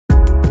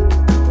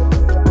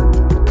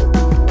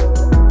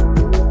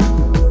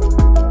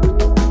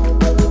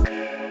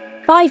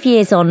5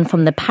 years on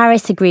from the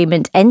Paris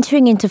Agreement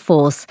entering into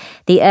force,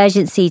 the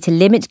urgency to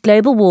limit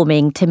global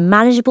warming to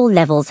manageable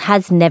levels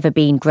has never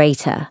been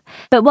greater.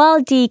 But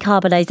while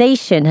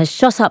decarbonisation has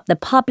shot up the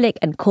public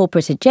and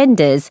corporate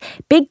agendas,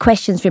 big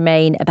questions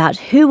remain about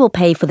who will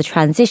pay for the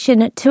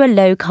transition to a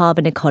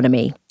low-carbon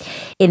economy.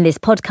 In this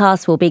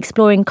podcast, we'll be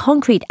exploring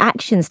concrete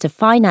actions to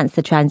finance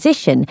the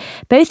transition,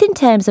 both in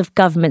terms of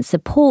government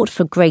support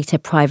for greater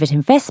private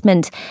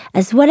investment,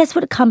 as well as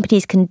what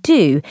companies can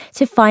do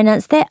to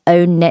finance their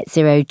own net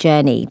zero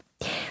journey.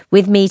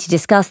 With me to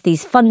discuss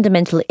these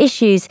fundamental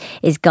issues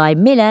is Guy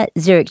Miller,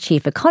 Zurich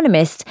Chief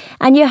Economist,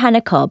 and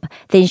Johanna Köb,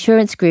 the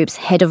Insurance Group's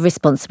Head of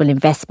Responsible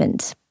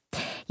Investment.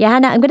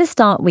 Johanna, I'm going to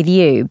start with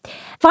you.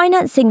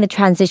 Financing the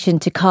transition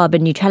to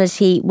carbon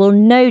neutrality will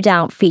no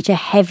doubt feature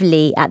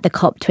heavily at the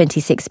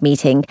COP26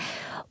 meeting.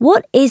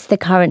 What is the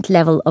current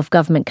level of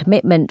government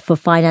commitment for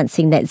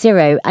financing net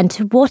zero, and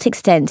to what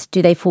extent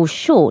do they fall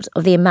short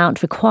of the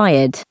amount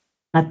required?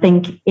 I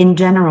think in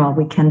general,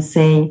 we can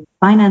say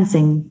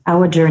financing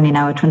our journey and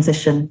our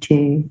transition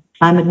to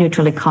climate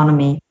neutral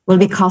economy will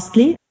be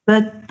costly.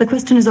 But the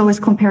question is always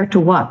compared to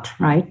what,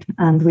 right?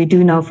 And we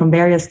do know from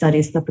various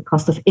studies that the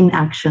cost of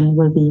inaction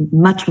will be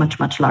much, much,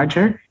 much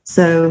larger.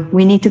 So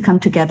we need to come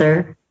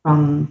together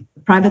from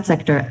the private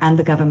sector and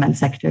the government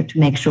sector to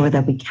make sure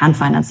that we can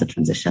finance the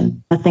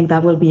transition. I think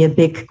that will be a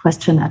big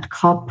question at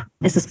COP,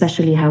 is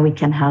especially how we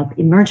can help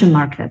emerging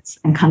markets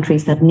and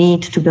countries that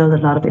need to build a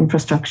lot of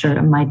infrastructure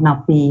and might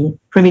not be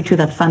privy to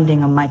that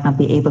funding or might not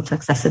be able to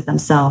access it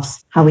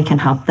themselves, how we can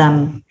help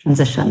them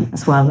transition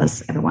as well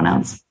as everyone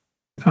else.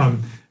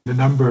 The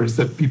numbers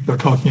that people are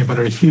talking about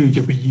are huge.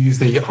 If we use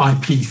the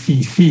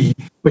IPCC,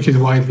 which is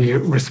widely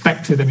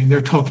respected,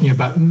 they're talking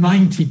about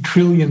 $90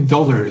 trillion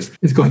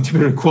is going to be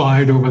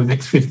required over the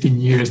next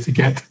 15 years to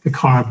get to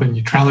carbon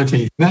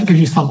neutrality. That gives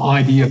you some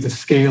idea of the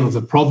scale of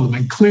the problem.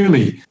 And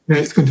clearly,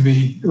 it's going to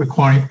be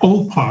requiring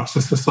all parts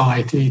of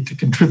society to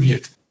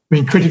contribute.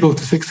 Critical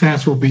to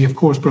success will be, of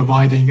course,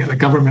 providing at a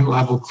government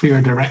level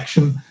clear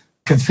direction,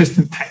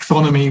 consistent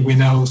taxonomy, we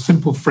know,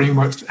 simple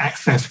frameworks to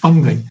access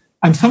funding,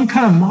 and some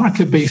kind of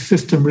market-based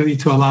system really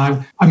to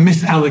allow a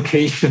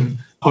misallocation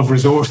of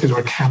resources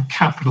or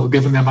capital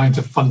given the amount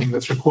of funding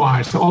that's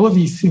required. So all of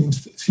these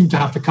seem to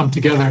have to come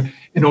together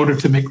in order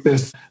to make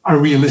this a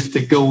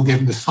realistic goal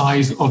given the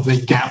size of the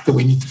gap that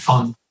we need to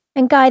fund.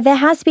 And Guy, there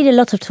has been a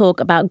lot of talk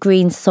about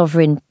green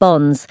sovereign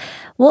bonds.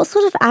 What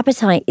sort of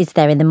appetite is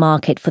there in the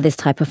market for this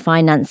type of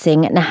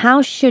financing, and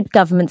how should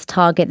governments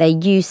target their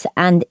use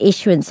and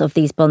issuance of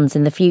these bonds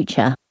in the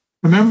future?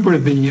 Remember,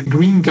 the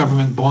green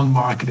government bond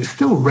market is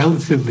still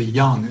relatively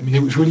young.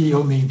 It was really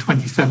only in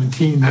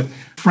 2017 that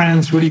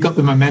France really got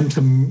the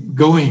momentum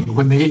going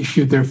when they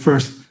issued their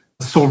first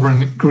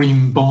sovereign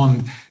green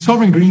bond.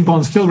 Sovereign green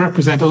bonds still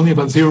represent only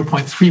about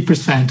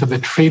 0.3% of the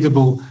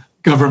tradable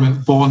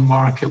government bond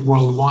market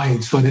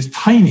worldwide, so it is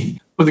tiny.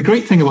 But the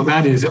great thing about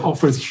that is it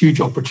offers huge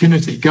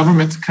opportunity.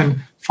 Governments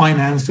can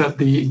finance at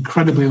the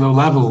incredibly low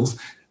levels.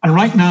 And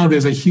right now,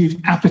 there's a huge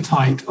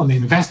appetite on the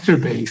investor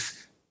base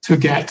to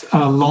get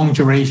long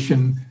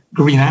duration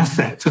green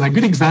assets. And a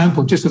good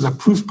example, just as a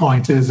proof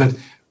point, is that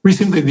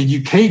recently the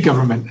UK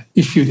government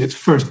issued its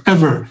first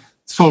ever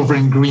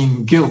sovereign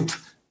green gilt.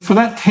 For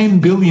that 10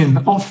 billion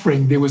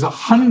offering, there was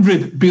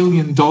 $100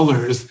 billion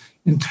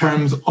in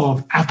terms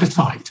of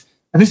appetite.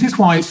 And this is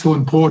why it's so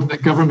important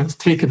that governments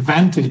take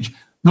advantage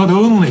not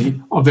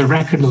only of the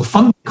record low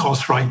funding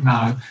costs right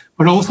now,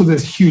 but also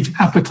this huge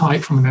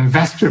appetite from an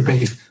investor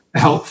base to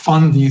help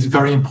fund these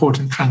very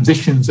important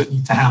transitions that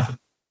need to happen.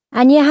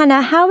 And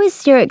Johanna, how is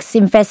Zurich's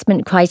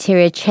investment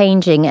criteria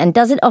changing, and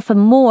does it offer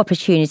more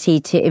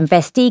opportunity to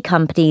investee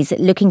companies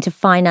looking to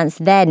finance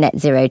their net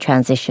zero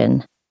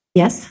transition?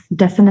 Yes,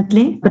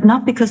 definitely, but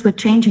not because we're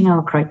changing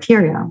our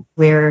criteria.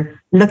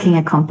 We're looking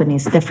at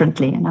companies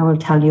differently, and I will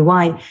tell you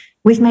why.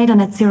 We've made a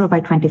net zero by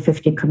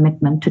 2050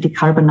 commitment to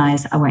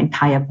decarbonize our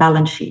entire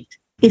balance sheet.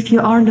 If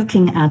you are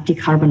looking at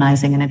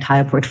decarbonizing an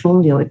entire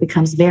portfolio, it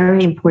becomes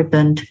very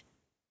important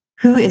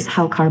who is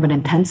how carbon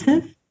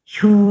intensive,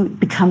 who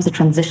becomes a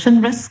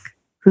transition risk,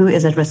 who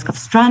is at risk of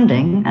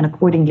stranding, and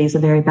accordingly is a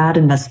very bad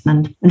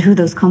investment, and who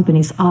those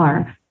companies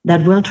are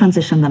that will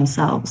transition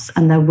themselves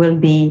and that will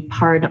be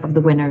part of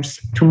the winners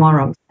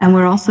tomorrow. And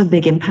we're also a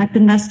big impact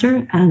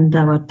investor, and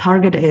our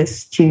target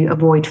is to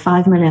avoid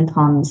 5 million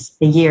tons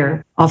a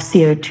year of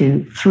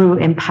CO2 through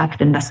impact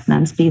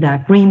investments, be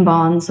that green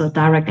bonds or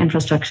direct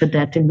infrastructure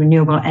debt in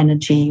renewable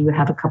energy. We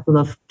have a couple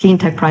of clean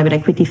tech private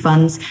equity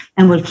funds,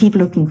 and we'll keep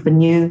looking for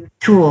new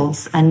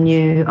tools and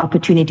new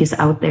opportunities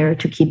out there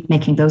to keep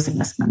making those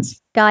investments.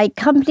 Guy,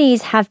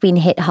 companies have been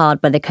hit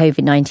hard by the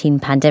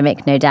COVID-19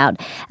 pandemic, no doubt,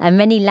 and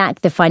many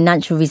lack the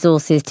financial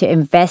resources to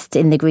invest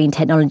in the green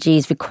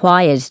technologies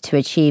required to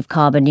achieve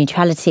carbon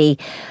neutrality.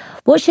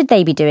 What should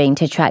they be doing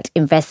to attract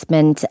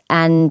investment,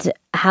 and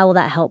how will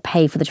that help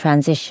pay for the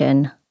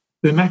transition?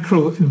 The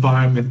macro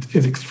environment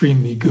is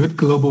extremely good.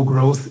 Global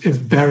growth is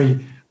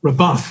very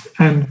robust.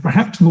 And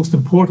perhaps most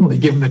importantly,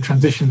 given the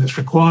transition that's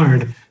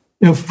required,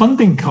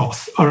 funding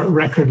costs are at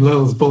record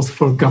lows, both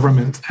for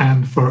government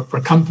and for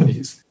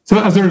companies. So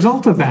as a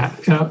result of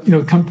that,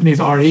 companies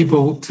are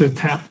able to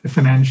tap the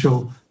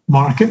financial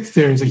markets.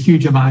 There is a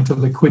huge amount of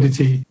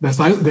liquidity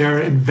that's out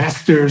there.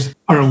 Investors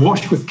are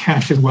awash with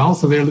cash as well,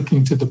 so they're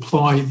looking to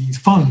deploy these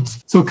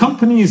funds. So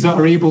companies that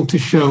are able to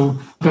show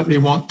that they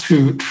want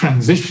to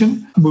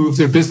transition, move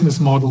their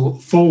business model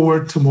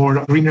forward to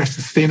more greener,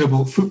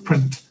 sustainable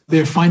footprint,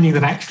 they're finding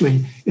that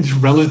actually it's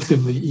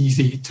relatively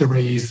easy to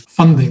raise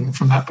funding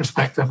from that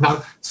perspective.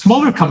 Now,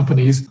 smaller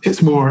companies,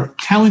 it's more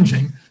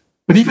challenging.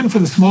 But even for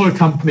the smaller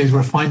companies,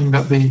 we're finding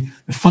that the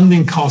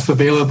funding costs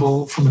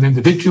available from an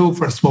individual,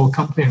 for a small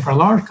company, and for a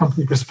large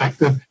company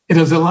perspective, it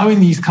is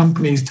allowing these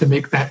companies to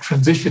make that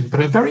transition.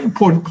 But a very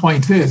important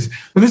point is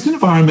that this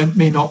environment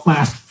may not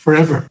last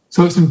forever.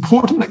 So it's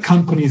important that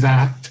companies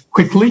act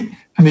quickly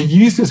and they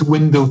use this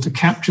window to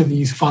capture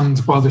these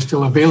funds while they're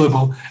still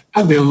available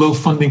at the low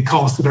funding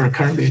costs that are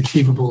currently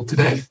achievable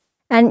today.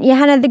 And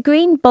Johanna, the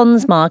green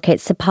bonds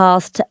market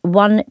surpassed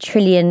 $1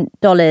 trillion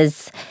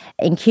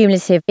in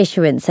cumulative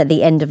issuance at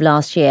the end of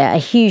last year, a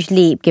huge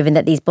leap given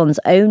that these bonds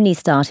only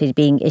started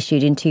being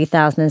issued in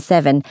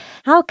 2007.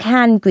 How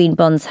can green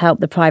bonds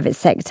help the private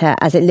sector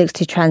as it looks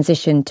to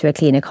transition to a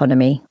clean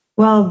economy?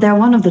 Well, they're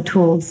one of the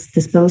tools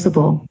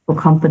disposable for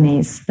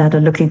companies that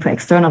are looking for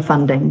external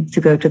funding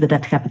to go to the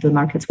debt capital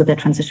markets with their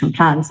transition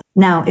plans.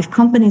 Now, if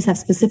companies have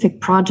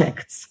specific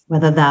projects,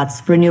 whether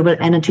that's renewable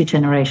energy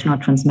generation or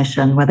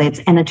transmission, whether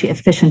it's energy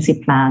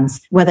efficiency plans,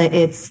 whether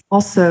it's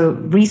also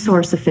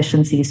resource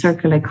efficiency,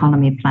 circular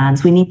economy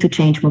plans, we need to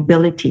change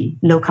mobility,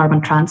 low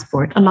carbon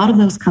transport. A lot of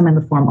those come in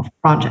the form of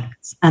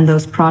projects. And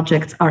those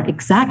projects are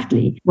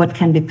exactly what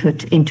can be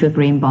put into a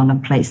green bond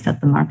and placed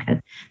at the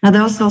market. Now,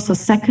 there's also a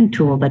second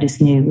tool that is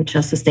new, which are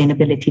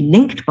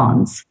sustainability-linked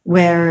bonds,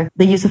 where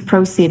the use of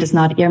proceeds is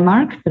not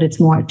earmarked, but it's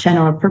more a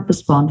general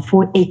purpose bond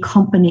for a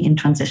company in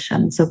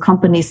transition. So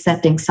companies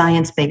setting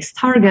science-based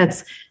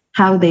targets,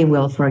 how they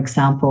will, for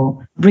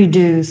example,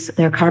 reduce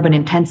their carbon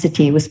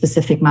intensity with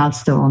specific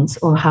milestones,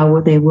 or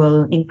how they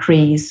will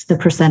increase the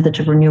percentage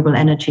of renewable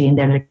energy in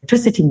their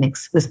electricity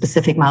mix with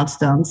specific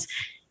milestones.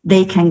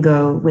 They can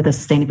go with a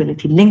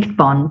sustainability-linked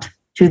bond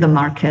to the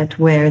market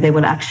where they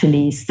will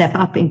actually step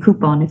up in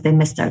coupon if they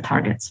miss their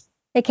targets.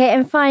 Okay,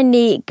 and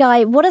finally,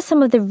 Guy, what are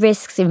some of the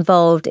risks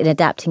involved in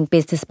adapting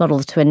business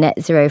models to a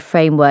net zero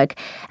framework,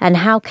 and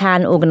how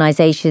can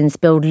organisations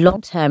build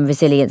long-term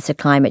resilience to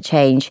climate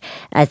change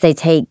as they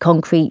take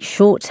concrete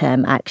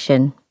short-term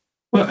action?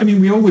 Well, I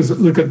mean, we always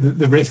look at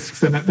the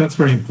risks, and that's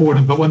very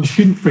important, but one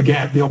shouldn't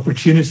forget the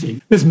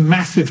opportunity. This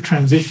massive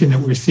transition that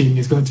we're seeing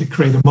is going to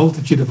create a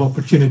multitude of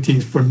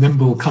opportunities for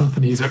nimble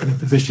companies that are in a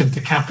position to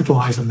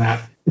capitalise on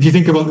that. If you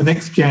think about the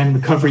Next Gen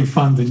Recovery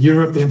Fund in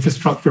Europe, the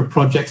infrastructure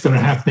projects that are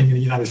happening in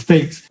the United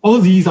States, all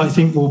of these, I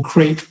think, will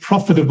create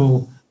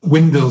profitable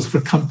windows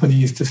for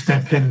companies to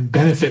step in and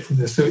benefit from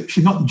this. So it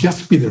should not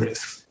just be the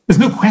risks. There's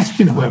no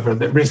question, however,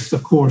 that risks,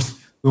 of course,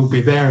 will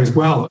be there as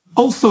well.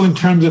 Also, in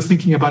terms of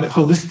thinking about it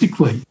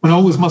holistically, one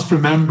always must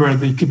remember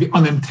there could be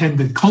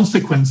unintended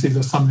consequences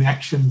of some of the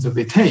actions that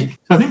they take. So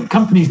I think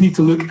companies need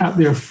to look at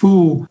their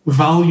full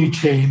value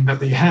chain that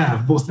they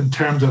have, both in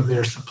terms of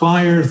their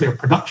suppliers, their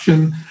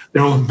production,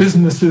 their own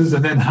businesses,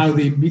 and then how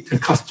they meet their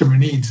customer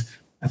needs.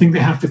 I think they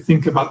have to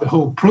think about the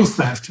whole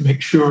process to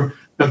make sure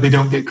that they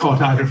don't get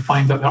caught out or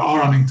find that there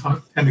are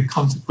unintended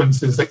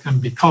consequences that can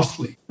be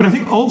costly. But I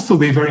think also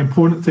the very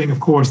important thing, of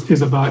course,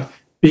 is about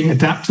being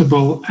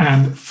adaptable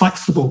and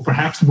flexible,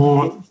 perhaps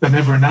more than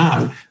ever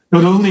now.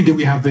 Not only do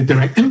we have the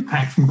direct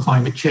impact from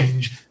climate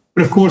change,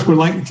 but of course we're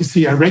likely to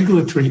see a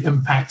regulatory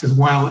impact as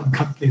well, and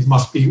companies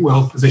must be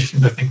well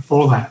positioned, I think,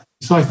 for that.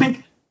 So I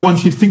think one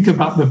should think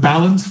about the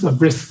balance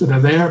of risks that are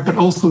there, but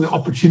also the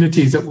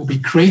opportunities that will be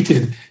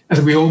created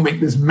as we all make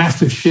this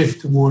massive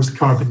shift towards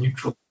carbon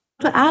neutral.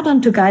 To add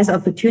on to Guy's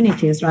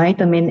opportunities, right?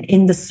 I mean,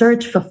 in the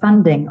search for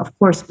funding, of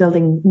course,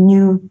 building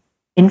new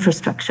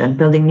infrastructure,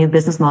 building new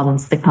business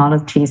models,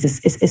 technologies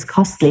is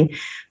costly.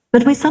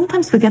 But we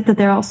sometimes forget that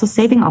there are also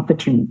saving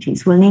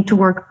opportunities. We'll need to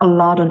work a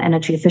lot on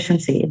energy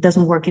efficiency. It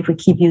doesn't work if we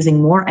keep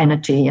using more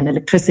energy and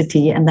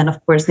electricity, and then,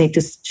 of course, need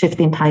to shift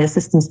the entire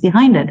systems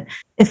behind it.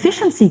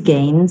 Efficiency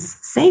gains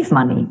save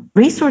money.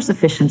 Resource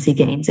efficiency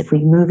gains, if we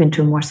move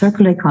into a more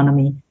circular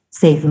economy,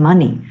 save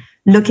money.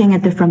 Looking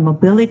at different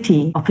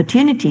mobility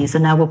opportunities,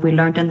 and now what we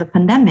learned in the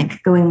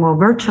pandemic, going more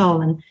virtual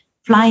and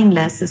flying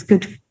less is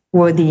good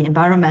for the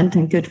environment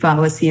and good for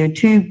our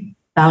CO2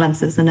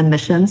 balances and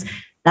emissions.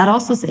 That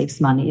also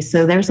saves money.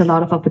 So there's a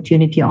lot of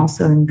opportunity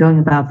also in going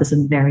about this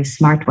in a very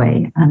smart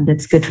way. And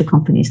it's good for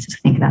companies to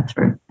think that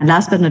through. And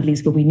last but not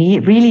least, what we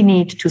really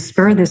need to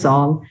spur this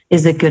all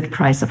is a good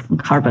price of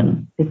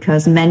carbon,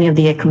 because many of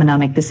the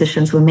economic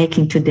decisions we're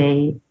making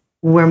today,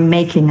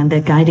 and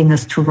they're guiding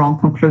us to wrong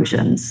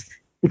conclusions,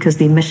 because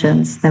the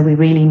emissions that we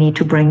really need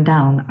to bring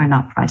down are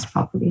not priced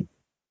properly.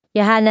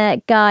 Johanna,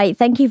 Guy,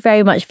 thank you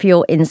very much for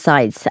your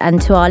insights.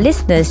 And to our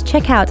listeners,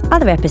 check out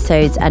other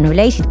episodes and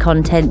related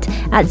content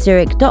at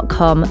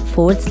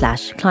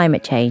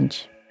zurich.com/climate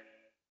change.